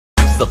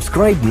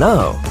Subscribe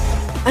now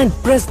and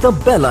press the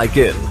bell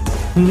icon.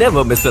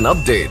 Never miss an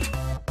update.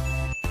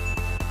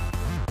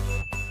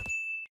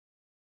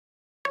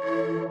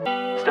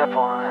 Step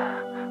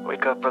 1,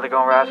 wake up early,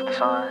 gonna rise with the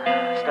sun.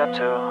 Step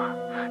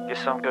 2, get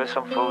some good,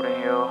 some food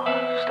in you.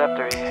 Step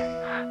 3,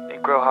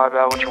 think real hard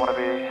about what you wanna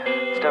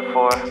be. Step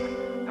 4,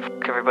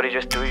 fuck everybody,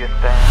 just do your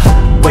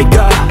thing. Wake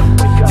up,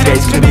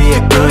 today's gonna be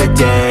a good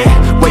day.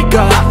 Wake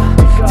up,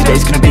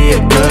 today's gonna be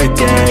a good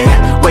day.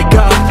 Wake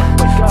up,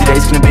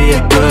 today's gonna be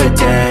a good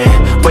day.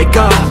 Wake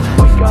up,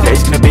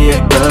 today's gonna be a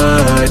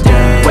good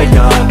day. Wake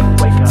up,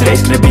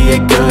 today's gonna be a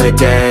good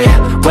day.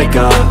 Wake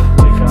up,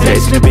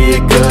 today's gonna be a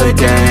good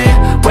day.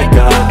 Wake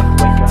up,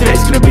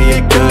 today's gonna be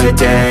a good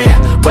day.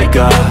 Wake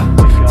up,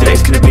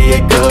 today's gonna be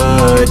a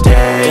good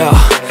day. Yo,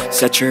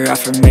 set your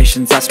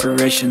affirmations,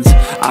 aspirations.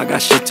 I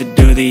got shit to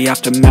do, the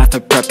aftermath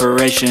of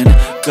preparation.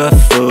 Good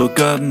food,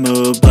 good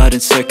mood, blood in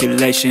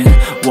circulation.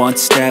 One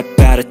step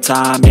at a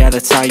time, yeah,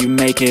 that's how you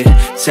make it.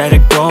 Set a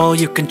goal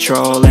you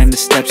control and the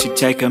steps you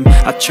take them.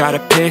 I try to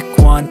pick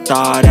one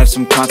thought, have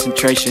some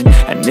concentration.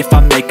 And if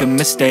I make a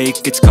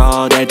mistake, it's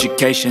called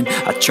education.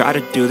 I try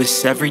to do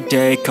this every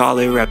day, call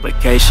it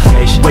replication.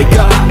 Wake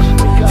up,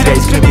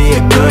 today's gonna be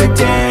a good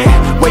day.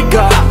 Wake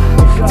up,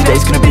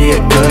 today's gonna be a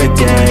good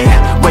day.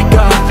 Wake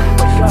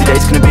up,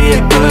 today's gonna be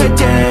a good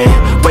day.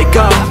 Wake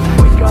up,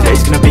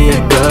 today's gonna be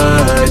a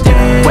good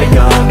day. Wake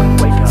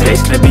up,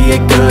 today's gonna be a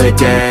good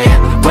day.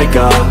 Wake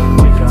up,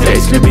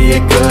 today's gonna be a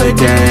good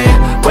day.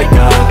 Wake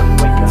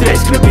up,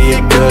 today's gonna be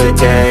a good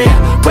day.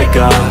 Wake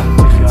up,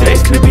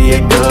 today's gonna be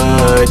a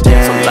good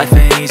day. So life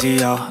ain't easy,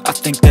 yo, I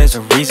think there's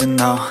a reason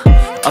though.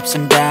 Ups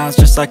and downs,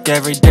 just like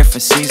every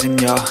different season,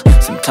 yo.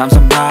 Sometimes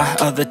I'm high,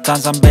 other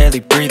times I'm barely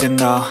breathing,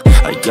 though.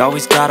 I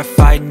always gotta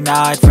fight and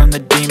hide from the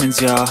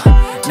demons, yo.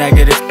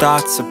 Negative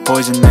thoughts are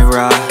poison, they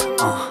rot.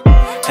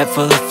 Head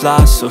full of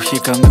flies, so here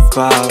come the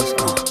clouds.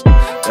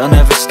 They'll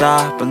never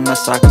stop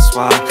unless I can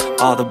swap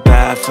all the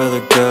bad for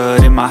the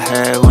good in my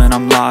head when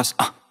I'm lost.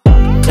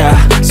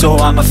 Yeah, so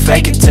I'ma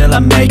fake it till I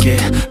make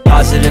it.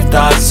 Positive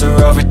thoughts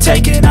are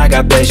overtaken, I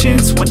got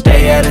patience. One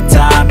day at a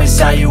time is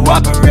how you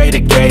operate a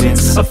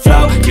cadence. A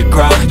flow, you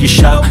grow, you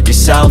show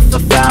yourself a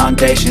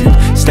foundation.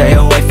 Stay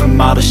away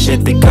from all the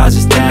shit that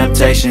causes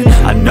temptation.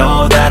 I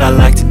know that I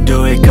like to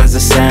do it cause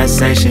it's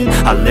sensation.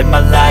 I live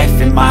my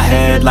life in my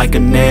head like a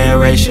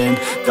narration.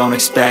 Don't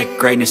expect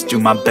greatness, do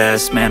my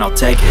best, man, I'll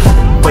take it.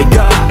 Wake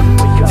up,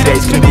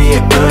 today's gonna be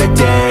a good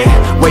day.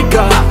 Wake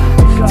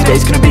up,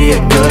 today's gonna be a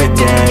good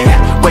day.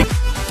 Wake